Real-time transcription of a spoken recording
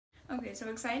Okay, so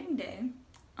exciting day.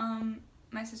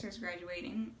 My sister's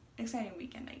graduating. Exciting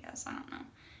weekend, I guess. I don't know.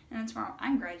 And then tomorrow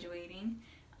I'm graduating.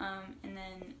 And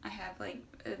then I have like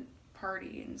a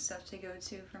party and stuff to go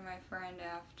to for my friend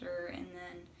after. And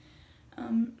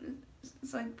then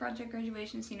it's like project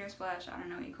graduation, senior splash. I don't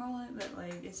know what you call it, but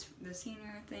like it's the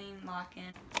senior thing, lock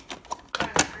in.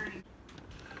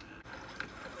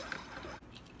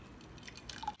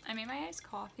 I made my iced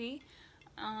coffee.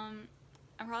 I'm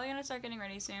probably gonna start getting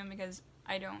ready soon because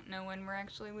I don't know when we're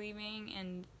actually leaving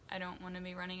and I don't want to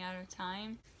be running out of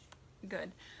time.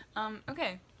 Good.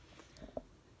 Okay.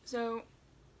 So,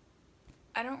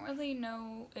 I don't really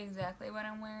know exactly what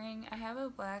I'm wearing. I have a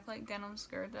black like denim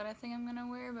skirt that I think I'm gonna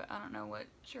wear, but I don't know what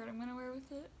shirt I'm gonna wear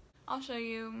with it. I'll show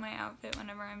you my outfit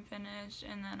whenever I'm finished,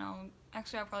 and then I'll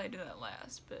probably do that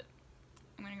last, but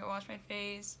I'm gonna go wash my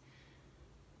face,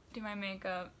 do my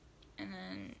makeup, and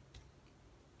then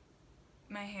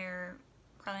my hair,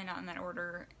 probably not in that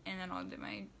order, and then I'll do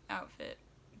my outfit,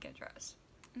 get dressed,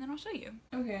 and then I'll show you.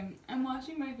 Okay, I'm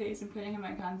washing my face and putting in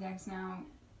my contacts now,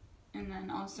 and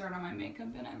then I'll start on my makeup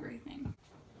and everything.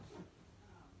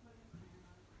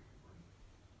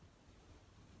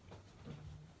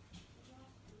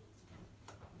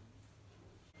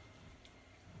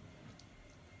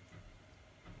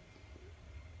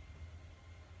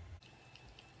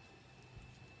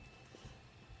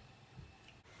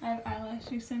 I have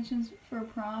eyelash extensions for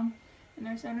prom, and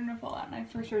they're starting to fall out, and I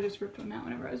for sure just ripped one out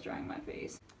whenever I was drying my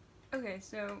face. Okay,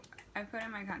 so I put in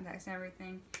my contacts and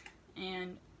everything,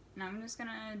 and now I'm just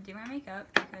gonna do my makeup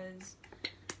because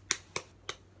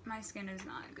my skin is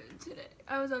not good today.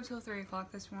 I was up till 3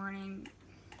 o'clock this morning.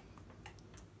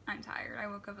 I'm tired. I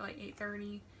woke up at like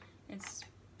 8:30. It's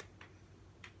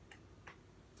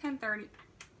 10:30.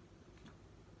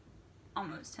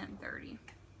 Almost 10:30.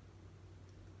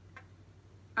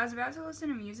 I was about to listen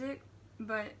to music,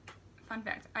 but fun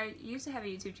fact, I used to have a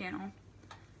YouTube channel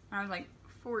when I was like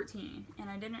 14, and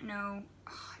I didn't know,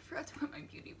 I forgot to put my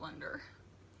beauty blender.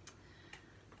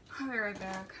 I'll be right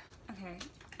back. Okay,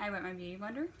 I wet my beauty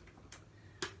blender.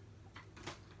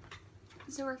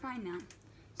 So we're fine now.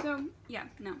 So, yeah,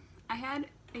 no. I had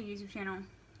a YouTube channel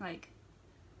like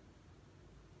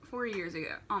 4 years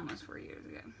ago, almost 4 years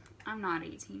ago. I'm not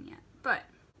 18 yet, but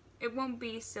it won't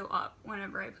be still up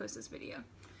whenever I post this video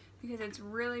because it's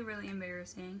really, really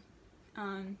embarrassing.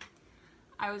 I'm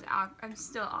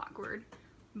still awkward,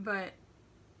 but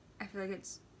I feel like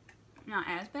it's not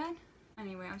as bad.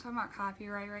 Anyway, I'm talking about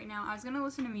copyright right now. I was gonna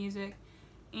listen to music,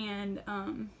 and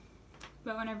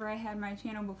but whenever I had my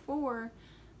channel before,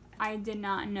 I did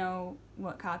not know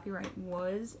what copyright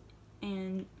was,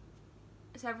 and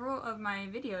several of my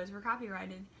videos were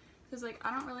copyrighted. So it's like, I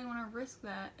don't really want to risk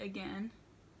that again.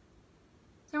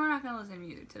 So we're not gonna listen to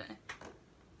music today.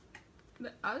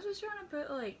 But I was just trying to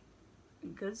put like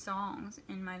good songs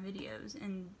in my videos,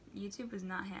 and YouTube was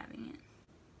not having it.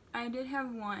 I did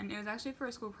have one. It was actually for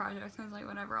a school project, so I was like,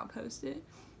 whatever, I'll post it.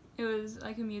 It was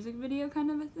like a music video kind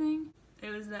of a thing.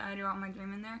 It was the I Do Want My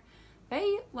Dream in there.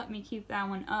 They let me keep that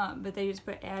one up, but they just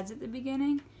put ads at the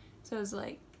beginning. So I was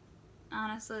like,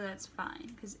 honestly, that's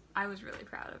fine, because I was really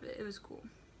proud of it. It was cool.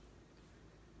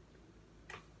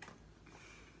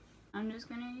 I'm just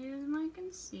gonna use my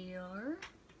concealer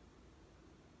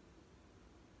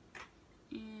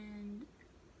and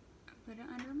put it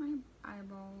under my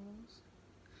eyeballs.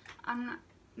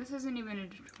 This isn't even a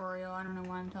tutorial. I don't know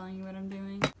why I'm telling you what I'm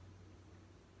doing.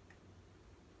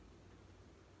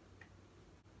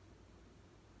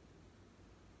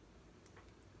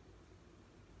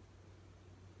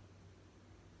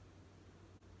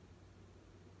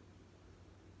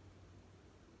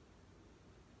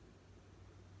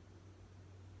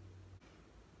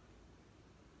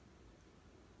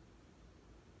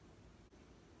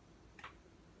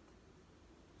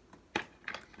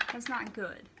 That's not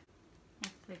good.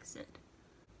 I'll fix it.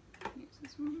 Use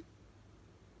this one.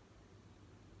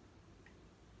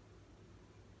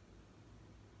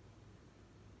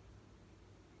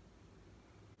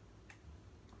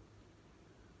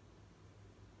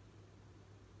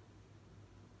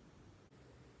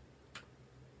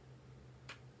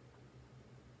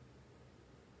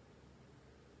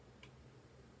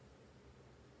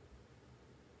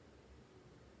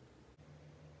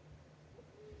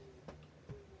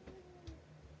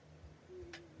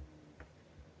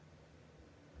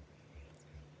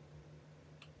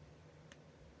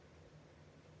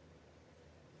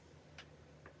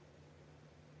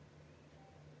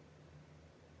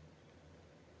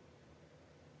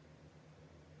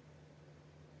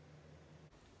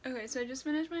 Okay, so I just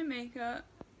finished my makeup.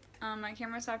 My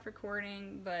camera stopped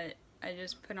recording, but I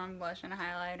just put on blush and a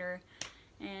highlighter,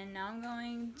 And now I'm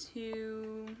going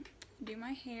to do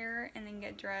my hair and then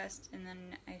get dressed, and then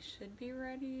I should be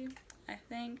ready, I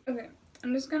think. Okay,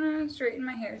 I'm just gonna straighten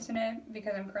my hair today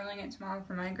because I'm curling it tomorrow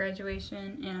for my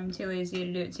graduation and I'm too lazy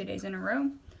to do it 2 days in a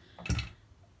row.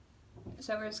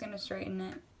 So we're just gonna straighten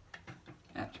it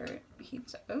after it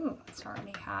heats up. Oh, it's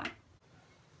already hot.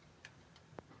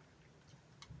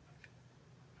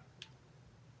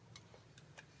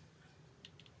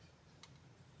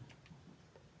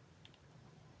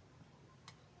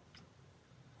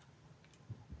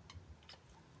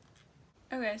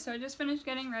 Okay, so I just finished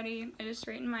getting ready. I just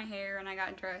straightened my hair and I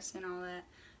got dressed and all that.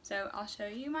 So I'll show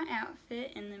you my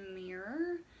outfit in the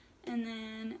mirror, and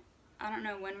then I don't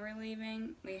know when we're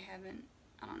leaving.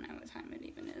 I don't know what time it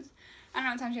even is. I don't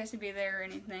know what time she has to be there or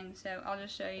anything, so I'll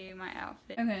just show you my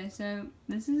outfit. Okay, so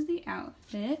this is the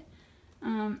outfit.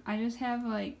 I just have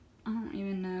like, I don't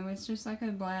even know, it's just like a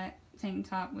black tank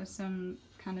top with some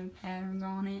kind of patterns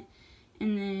on it,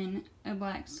 and then a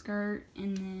black skirt,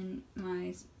 and then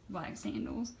my black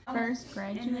sandals. First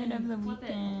graduate of the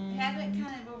weekend. Have it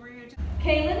kind of over your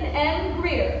Kaylin M.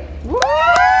 Greer. Woo!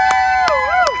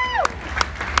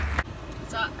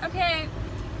 So, okay,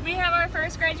 we have our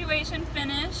first graduation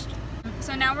finished.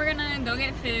 So now we're gonna go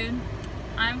get food.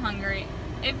 I'm hungry.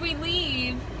 If we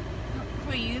leave,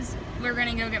 please, we're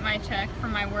gonna go get my check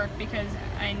from my work because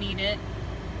I need it.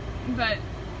 But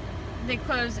they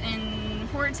close in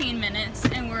 14 minutes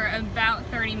and we're about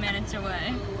 30 minutes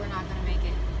away. Oh, we're not gonna make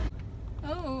it.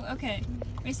 Oh, okay.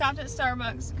 We stopped at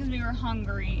Starbucks because we were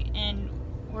hungry and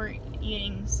we're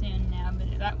eating soon now.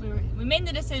 But we made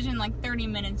the decision like 30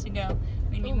 minutes ago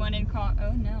when we wanted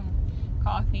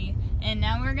coffee. And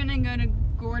now we're gonna go to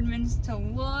Gordman's to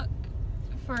look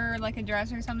for like a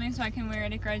dress or something so I can wear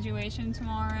it at graduation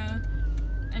tomorrow.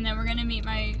 And then we're gonna meet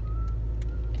my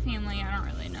family. I don't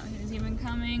really know who's even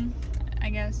coming. I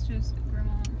guess just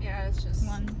grandma. Yeah, it's just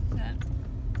one set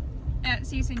at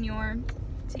Si Senor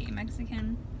Tea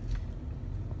Mexican.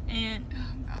 And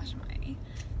oh gosh, my.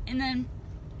 And then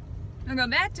we'll go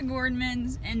back to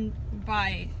Gordman's and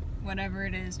buy whatever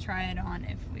it is, try it on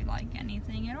if we like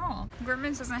anything at all.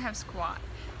 Gordman's doesn't have squat,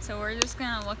 so we're just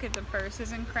gonna look at the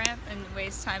purses and crap and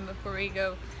waste time before we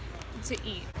go to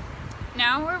eat.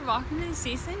 Now we're walking to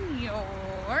Si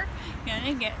Senor,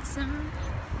 gonna get some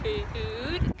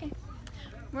food. Okay,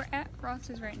 we're at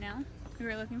Ross's right now. We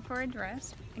were looking for a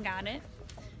dress. I got it.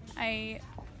 I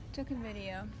took a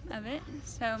video of it,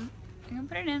 so I'm gonna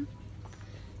put it in.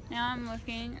 Now I'm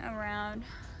looking around.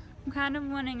 I'm kind of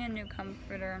wanting a new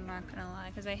comforter, I'm not gonna lie,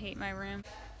 because I hate my room.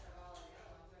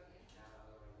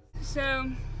 So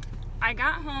I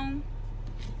got home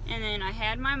and then I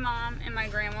had my mom and my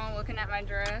grandma looking at my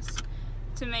dress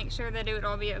to make sure that it would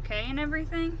all be okay and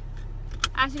everything.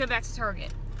 I have to go back to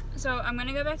Target. So I'm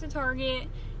gonna go back to Target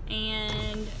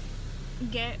and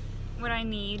get what I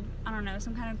need. I don't know,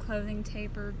 some kind of clothing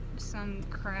tape or some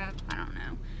crap, I don't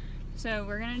know. So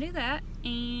we're gonna do that,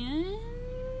 and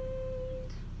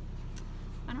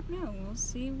I don't know, we'll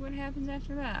see what happens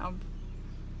after that. I'll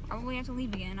probably have to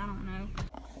leave again, I don't know.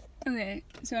 Okay,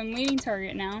 so I'm leaving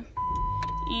Target now,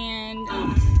 and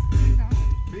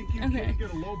okay,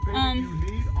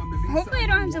 hopefully I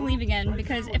don't have to leave again,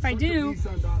 because if I do,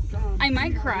 I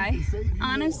might cry.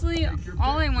 Honestly,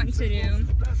 all I want to do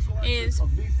is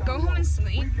go home and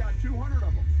sleep.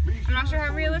 I'm not sure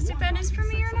how realistic that is for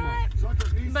me or not,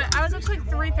 but I was up to like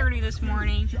 3:30 this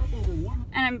morning,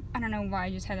 and I don't know why I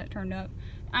just had that turned up.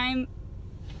 I'm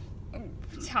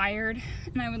tired,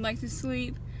 and I would like to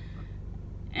sleep,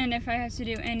 and if I have to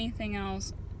do anything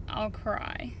else, I'll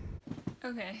cry.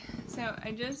 Okay, so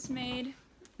I just made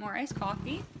more iced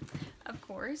coffee, of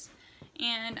course,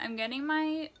 and I'm getting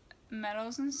my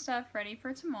medals and stuff ready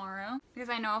for tomorrow, because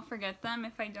I know I'll forget them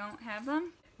if I don't have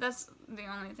them. That's the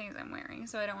only things I'm wearing,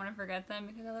 so I don't want to forget them,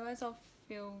 because otherwise I'll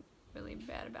feel really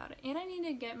bad about it. And I need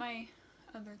to get my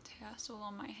other tassel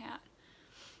on my hat,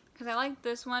 because I like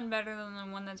this one better than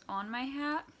the one that's on my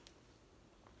hat.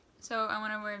 So I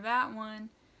want to wear that one,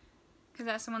 because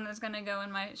that's the one that's going to go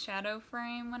in my shadow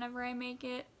frame whenever I make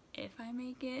it, if I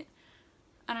make it.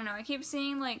 I don't know, I keep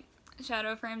seeing like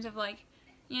shadow frames of like,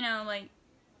 you know, like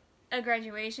a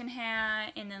graduation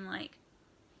hat, and then like,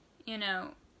 you know,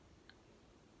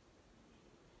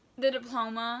 the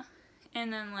diploma,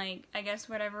 and then like, I guess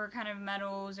whatever kind of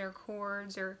medals or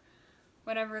cords or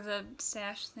whatever the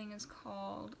sash thing is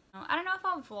called. I don't know if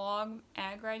I'll vlog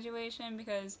at graduation,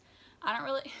 because I don't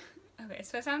really, okay,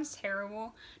 so it sounds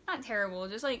terrible. Not terrible,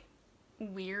 just like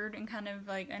weird and kind of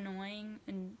like annoying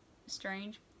and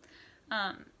strange.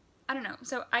 I don't know.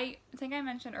 So I think I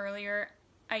mentioned earlier,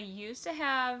 I used to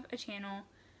have a channel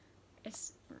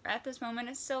it's at this moment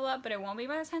it's still up, but it won't be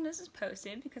by the time this is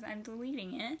posted because I'm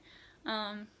deleting it.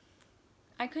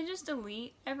 I could just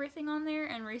delete everything on there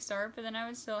and restart, but then I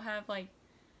would still have like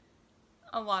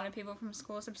a lot of people from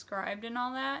school subscribed and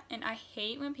all that, and I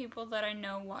hate when people that I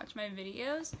know watch my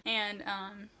videos. And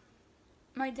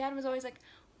my dad was always like,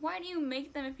 why do you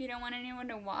make them if you don't want anyone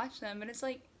to watch them? But it's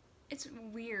like, it's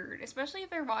weird, especially if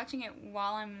they're watching it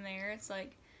while I'm there. It's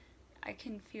like, I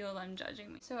can feel them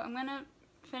judging me. So I'm gonna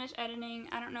finish editing.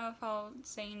 I don't know if I'll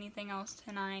say anything else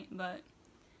tonight, but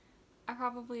I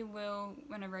probably will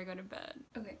whenever I go to bed.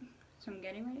 Okay, so I'm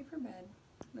getting ready for bed.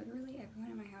 Literally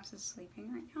everyone in my house is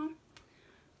sleeping right now.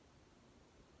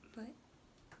 But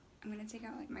I'm gonna take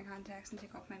out like my contacts and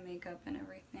take off my makeup and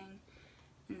everything,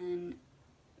 and then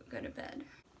go to bed.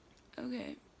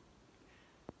 Okay,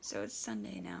 so it's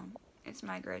Sunday now. It's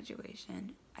my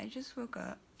graduation. I just woke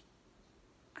up.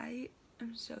 I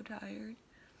am so tired.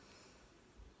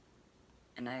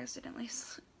 And I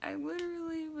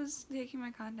literally was taking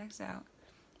my contacts out.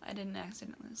 I didn't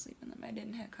accidentally sleep in them. I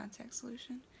didn't have contact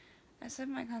solution. I slept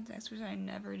in my contacts, which I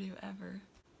never do ever.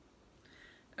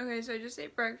 Okay, so I just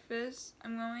ate breakfast.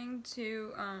 I'm going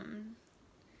to,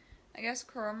 I guess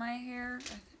curl my hair.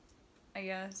 I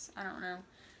guess. I don't know.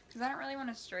 Because I don't really want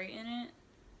to straighten it.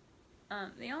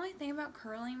 The only thing about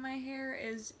curling my hair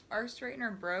is our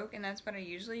straightener broke, and that's what I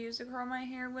usually use to curl my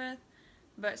hair with.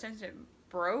 But since it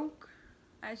broke,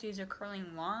 I have to use a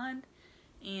curling wand,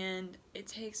 and it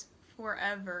takes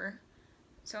forever.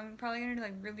 So I'm probably going to do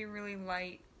like really, really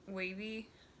light, wavy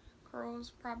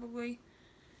curls, probably.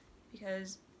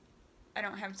 Because I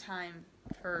don't have time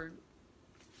for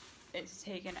it to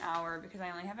take an hour, because I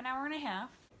only have an hour and a half.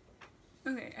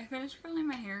 Okay, I finished curling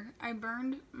my hair. I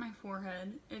burned my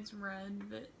forehead. It's red,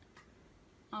 but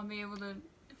I'll be able to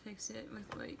fix it with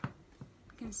like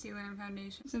concealer and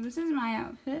foundation. So this is my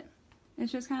outfit.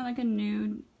 It's just kind of like a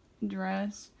nude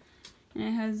dress, and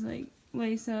it has like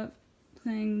lace up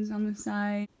things on the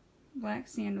side, black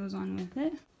sandals on with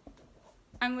it.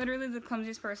 I'm literally the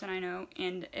clumsiest person I know,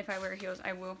 and if I wear heels,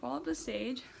 I will fall off the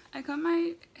stage. I cut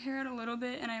my hair out a little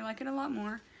bit, and I like it a lot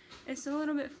more. It's still a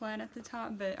little bit flat at the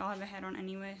top, but I'll have a hat on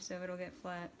anyway, so it'll get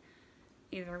flat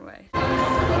either way.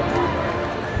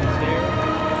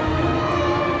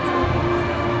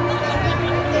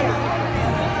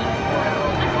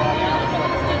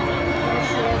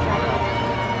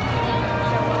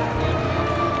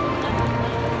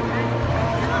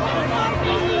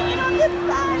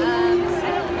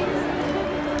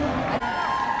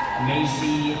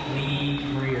 Macy Lee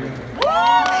Greer.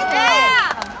 Yeah!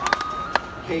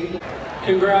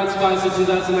 Congrats, class of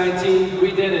 2019.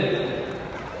 We did it.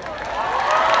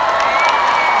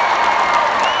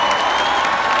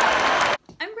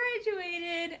 I'm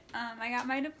graduated. I got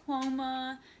my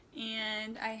diploma,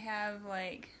 and I have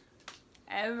like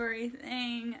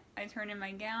everything. I turned in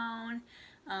my gown.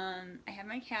 I have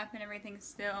my cap and everything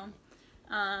still.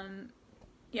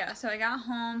 Yeah, so I got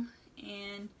home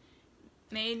and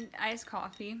made iced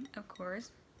coffee, of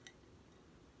course.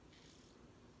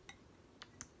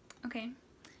 Okay,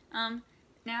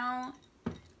 now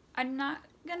I'm not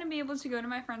gonna be able to go to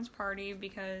my friend's party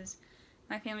because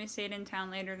my family stayed in town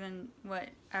later than what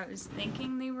I was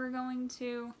thinking they were going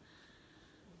to.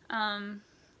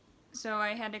 So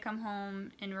I had to come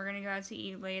home, and we're gonna go out to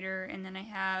eat later, and then I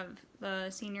have the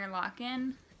senior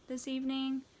lock-in this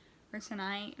evening, or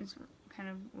tonight. It's kind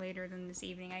of later than this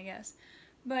evening, I guess.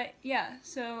 But yeah,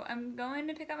 so I'm going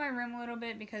to pick up my room a little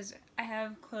bit because I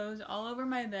have clothes all over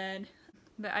my bed.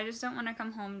 But I just don't want to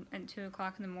come home at 2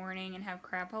 o'clock in the morning and have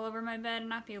crap all over my bed and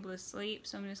not be able to sleep.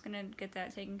 So I'm just going to get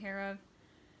that taken care of.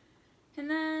 And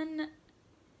then,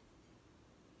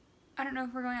 I don't know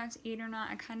if we're going out to eat or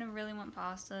not. I kind of really want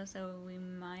pasta, so we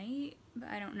might. But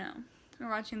I don't know.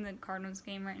 We're watching the Cardinals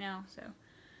game right now, so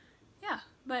yeah.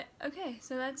 But okay,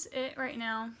 so that's it right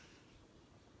now.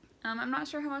 I'm not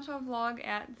sure how much I'll vlog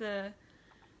at the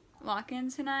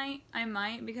lock-in tonight. I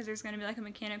might, because there's going to be like a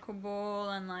mechanical bull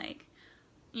and like,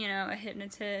 you know, a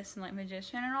hypnotist and like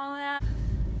magician and all that.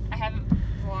 I haven't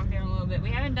vlogged in a little bit. We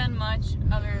haven't done much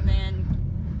other than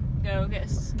go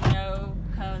get snow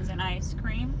cones and ice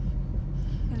cream,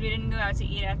 because we didn't go out to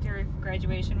eat after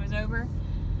graduation was over.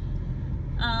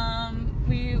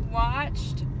 We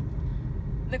watched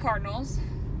the Cardinals.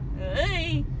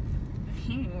 Hey!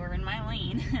 You were in my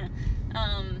lane.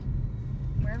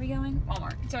 Where are we going?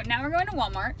 Walmart. So now we're going to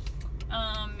Walmart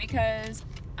because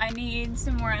I need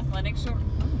some more athletic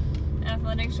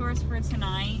shorts for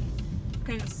tonight,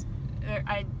 because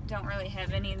I don't really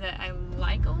have any that I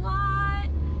like a lot.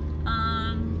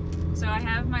 So I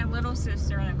have my little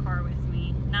sister in the car with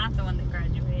me, not the one that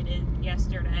graduated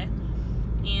yesterday,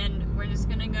 and we're just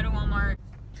gonna go to Walmart.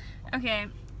 Okay,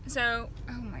 so,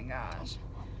 oh my gosh.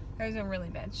 There's a really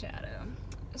bad shadow.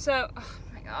 So, oh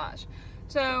my gosh.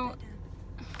 So,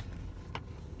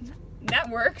 that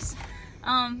works.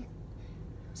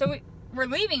 So we're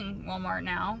leaving Walmart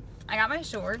now. I got my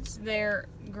shorts. They're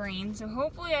green, so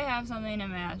hopefully I have something to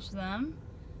match them.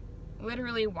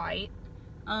 Literally white.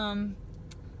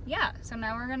 Yeah, so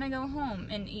now we're gonna go home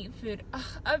and eat food.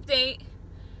 Update.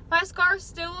 My scar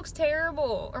still looks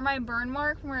terrible. Or my burn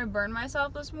mark from where I burned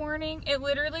myself this morning. It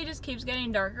literally just keeps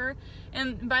getting darker.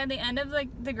 And by the end of like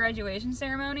the graduation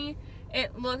ceremony,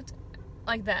 it looked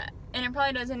like that. And it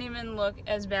probably doesn't even look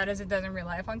as bad as it does in real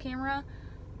life on camera.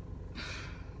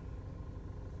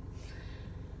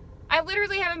 I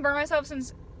literally haven't burned myself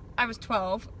since I was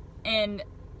 12. And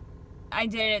I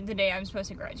did it the day I was supposed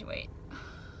to graduate.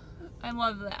 I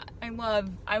love that.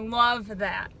 I love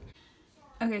that.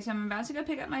 Okay, so I'm about to go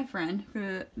pick up my friend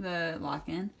for the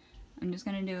lock-in. I'm just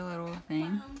gonna do a little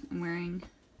thing. I'm wearing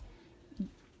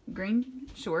green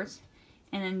shorts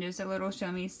and then just a little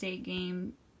Show Me State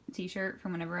Game t-shirt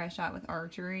from whenever I shot with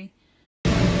archery.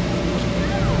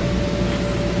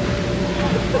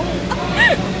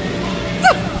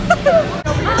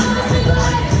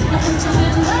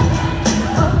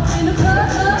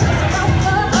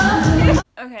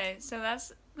 Okay, so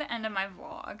that's the end of my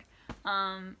vlog.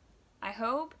 I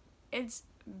hope it's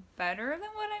better than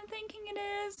what I'm thinking it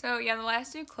is. So yeah, the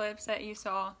last two clips that you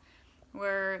saw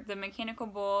were the mechanical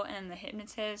bull and the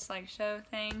hypnotist like show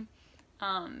thing.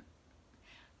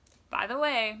 By the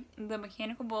way, the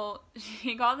mechanical bull,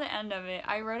 she got the end of it.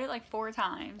 I wrote it like 4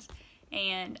 times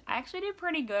and I actually did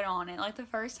pretty good on it. Like the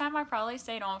first time I probably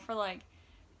stayed on for like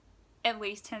at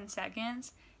least 10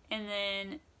 seconds, and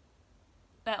then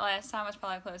that last time was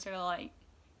probably closer to like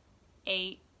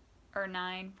 8 or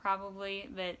 9 probably,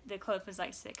 but the clip was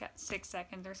like 6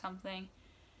 seconds or something.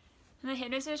 In the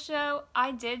hypnotist show,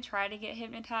 I did try to get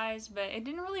hypnotized, but it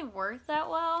didn't really work that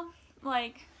well.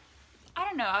 Like, I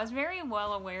don't know, I was very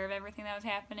well aware of everything that was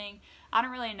happening. I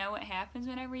don't really know what happens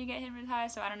whenever you get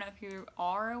hypnotized, so I don't know if you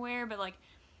are aware, but like,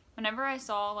 whenever I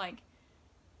saw like,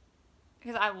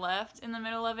 because I left in the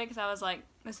middle of it because I was like,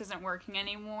 this isn't working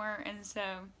anymore, and so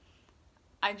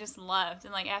I just left.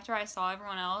 And like after I saw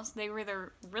everyone else, they were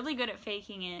either really good at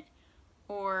faking it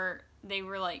or they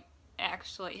were like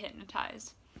actually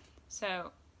hypnotized.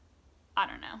 So I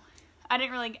don't know. I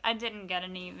didn't get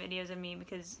any videos of me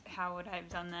because how would I have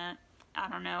done that? I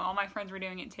don't know. All my friends were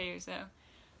doing it too, so.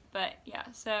 But yeah,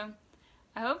 so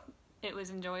I hope it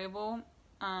was enjoyable.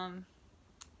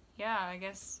 Yeah, I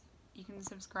guess you can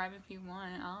subscribe if you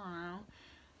want. I don't know.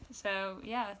 So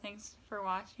yeah, thanks for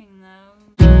watching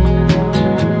though.